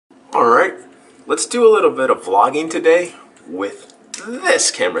Alright, let's do a little bit of vlogging today with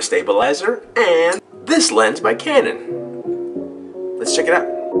this camera stabilizer and this lens by Canon. Let's check it out.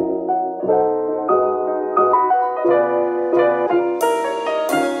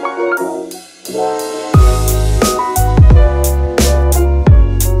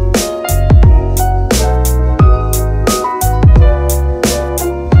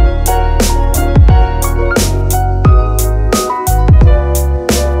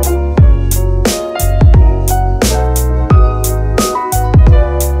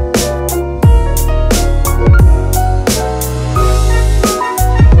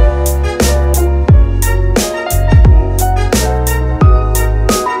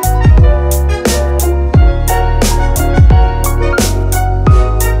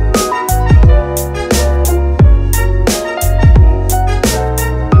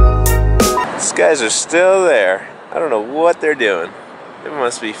 Guys are still there. I don't know what they're doing. They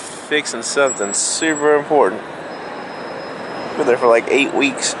must be fixing something super important. Been there for like 8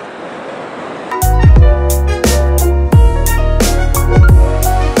 weeks.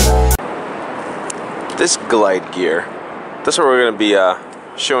 This glide gear, that's what we're going to be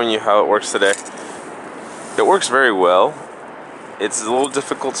showing you how it works today. It works very well. It's a little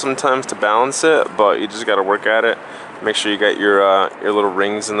difficult sometimes to balance it, but you just got to work at it. Make sure you got your little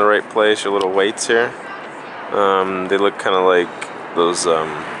rings in the right place, your little weights here. They look kind of like those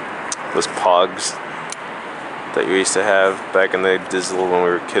pogs that you used to have back in the Dizzle when we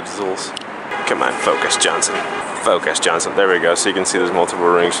were kidsels. Come on, focus, Johnson. Focus, Johnson. There we go. So you can see there's multiple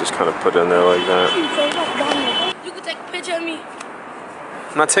rings just kind of put in there like that. You can take a picture of me.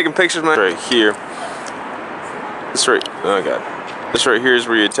 I'm not taking pictures, man. Right here. This right. Oh god. This right here is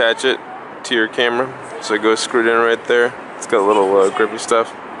where you attach it to your camera. So it goes screwed in right there. It's got a little grippy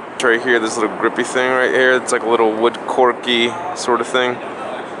stuff. Right here, this little grippy thing right here. It's like a little wood corky sort of thing,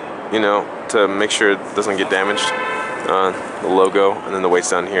 you know, to make sure it doesn't get damaged. The logo, and then the weight's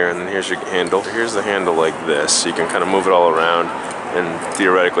down here, and then here's your handle. Here's the handle like this, so you can kind of move it all around, and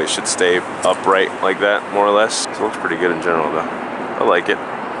theoretically it should stay upright like that, more or less. So it looks pretty good in general, though. I like it.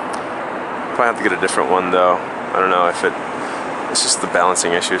 Probably have to get a different one, though. I don't know if it's just the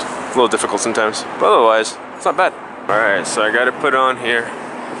balancing issues. It's a little difficult sometimes, but otherwise, it's not bad. Alright, so I got it put on here.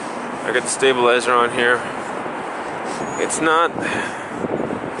 I got the stabilizer on here. It's not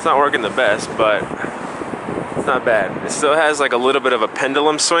working the best, but it's not bad. It still has like a little bit of a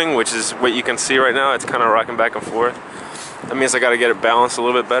pendulum swing, which is what you can see right now. It's kind of rocking back and forth. That means I got to get it balanced a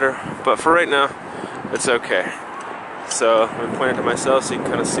little bit better, but for right now, it's okay. So I'm gonna point it to myself so you can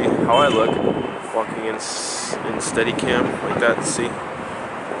kind of see how I look walking in steady cam like that. See,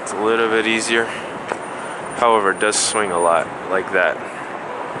 it's a little bit easier. However, it does swing a lot like that,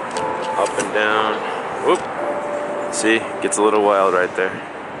 up and down. Whoop. See, gets a little wild right there.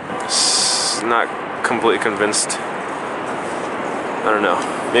 Not completely convinced. I don't know.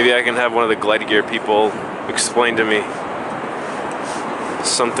 Maybe I can have one of the glide gear people explain to me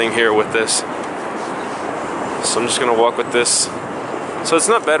something here with this. So I'm just gonna walk with this. So it's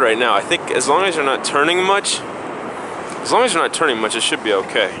not bad right now. I think as long as you're not turning much, it should be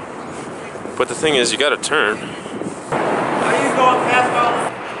okay. But the thing is, you gotta turn. Are you going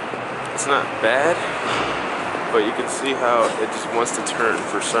fast? It's not bad, but you can see how it just wants to turn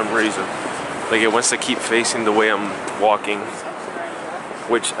for some reason. Like it wants to keep facing the way I'm walking,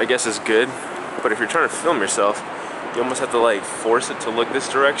 which I guess is good. But if you're trying to film yourself, you almost have to like force it to look this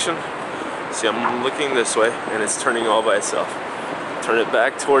direction. See, I'm looking this way, and it's turning all by itself. Turn it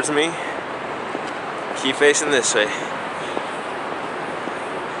back towards me. Keep facing this way.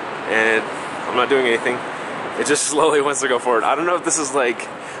 And I'm not doing anything. It just slowly wants to go forward. I don't know if this is like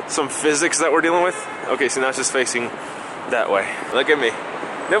some physics that we're dealing with. Okay, so now it's just facing that way. Look at me.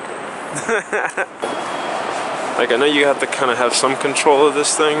 Nope. Like I know you have to kind of have some control of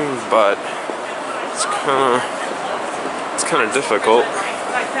this thing, but it's kind of difficult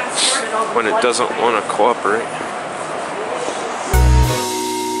when it doesn't want to cooperate.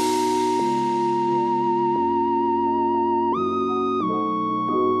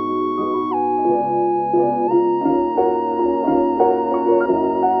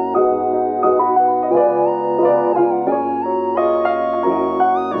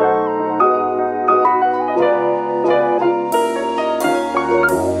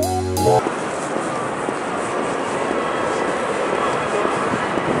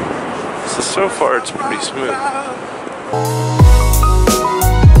 So far, it's pretty smooth.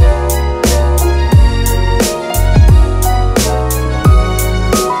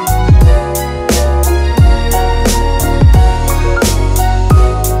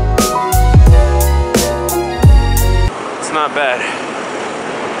 It's not bad.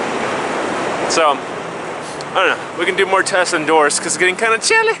 So, I don't know, we can do more tests indoors because it's getting kind of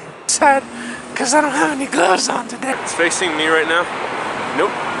chilly outside because I don't have any gloves on today. It's facing me right now.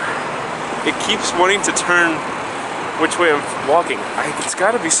 Nope. It keeps wanting to turn which way I'm walking. It's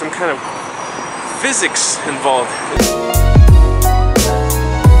got to be some kind of physics involved.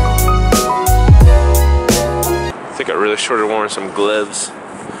 I think I really should have worn some gloves.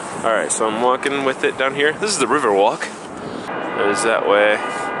 Alright, so I'm walking with it down here. This is the river walk. That is that way.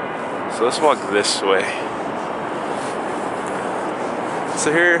 So let's walk this way. So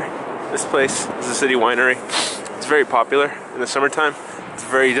here, this place is a city winery. It's very popular in the summertime. It's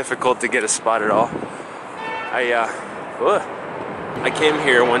very difficult to get a spot at all. I came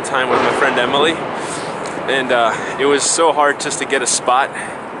here one time with my friend Emily, and it was so hard just to get a spot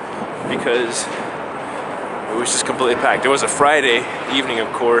because it was just completely packed. It was a Friday evening, of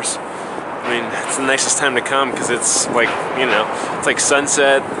course. I mean, it's the nicest time to come because it's like, you know, it's like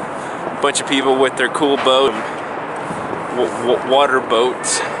sunset, a bunch of people with their cool boat, water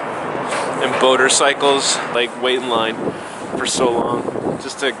boats, and motorcycles, like wait in line for so long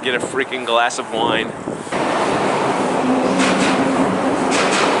just to get a freaking glass of wine.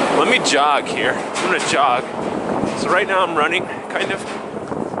 Let me jog here. I'm gonna jog. So right now I'm running, kind of.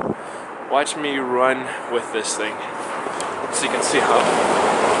 Watch me run with this thing so you can see how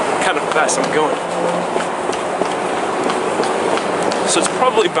kind of fast I'm going. So it's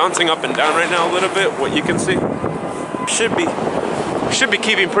probably bouncing up and down right now a little bit, what you can see. Should be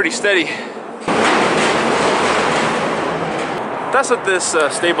keeping pretty steady. That's what this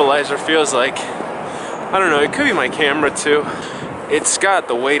stabilizer feels like. I don't know, it could be my camera too. It's got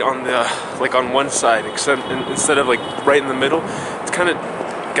the weight on the, like on one side, except instead of like right in the middle, it's kind of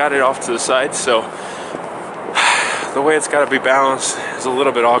got it off to the side, so the way it's got to be balanced is a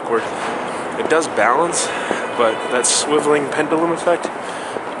little bit awkward. It does balance, but that swiveling pendulum effect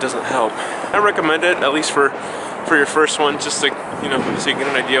doesn't help. I recommend it, at least for your first one, just to, you know, so you get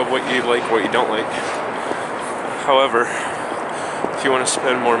an idea of what you like, what you don't like. However, if you want to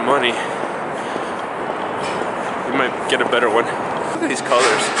spend more money, you might get a better one. Look at these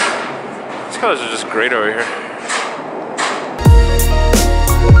colors. These colors are just great over here.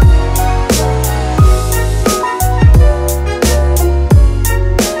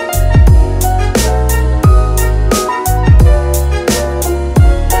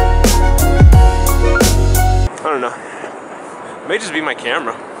 May just be my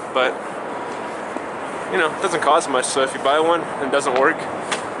camera, but you know, it doesn't cost much, so if you buy one and it doesn't work,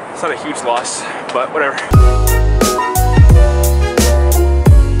 it's not a huge loss, but whatever.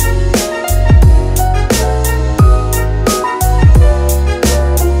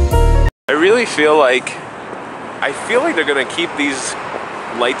 I really feel like they're gonna keep these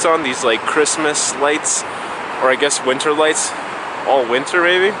lights on, these like Christmas lights, or I guess winter lights, all winter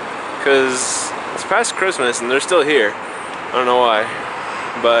maybe, because it's past Christmas and they're still here. I don't know why,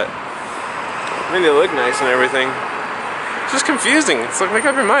 but I mean, they look nice and everything. It's just confusing. It's like, make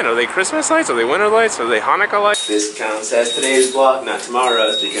up your mind. Are they Christmas lights? Are they winter lights? Are they Hanukkah lights? This counts as today's vlog, not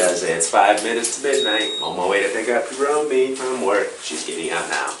tomorrow's, because it's 5 minutes to midnight. I'm on my way to pick up Romy from work. She's getting out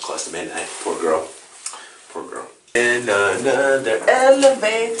now, close to midnight. Poor girl. Poor girl. In another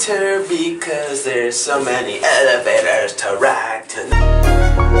elevator, because there's so many elevators to ride tonight.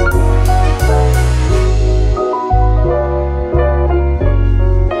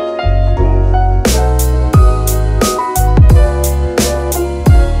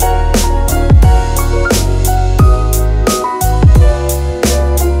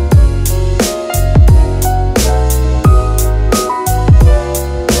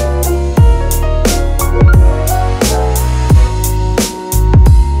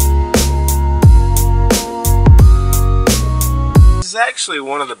 Actually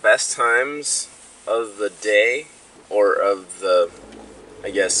one of the best times of the day, or of the, I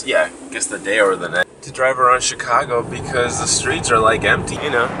guess the day or the night, to drive around Chicago, because the streets are like empty,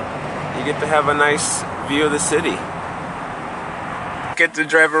 you know. You get to have a nice view of the city. Get to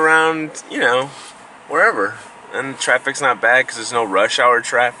drive around, you know, wherever. And traffic's not bad because there's no rush hour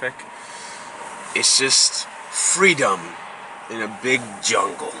traffic. It's just freedom in a big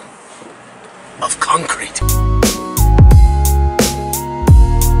jungle of concrete.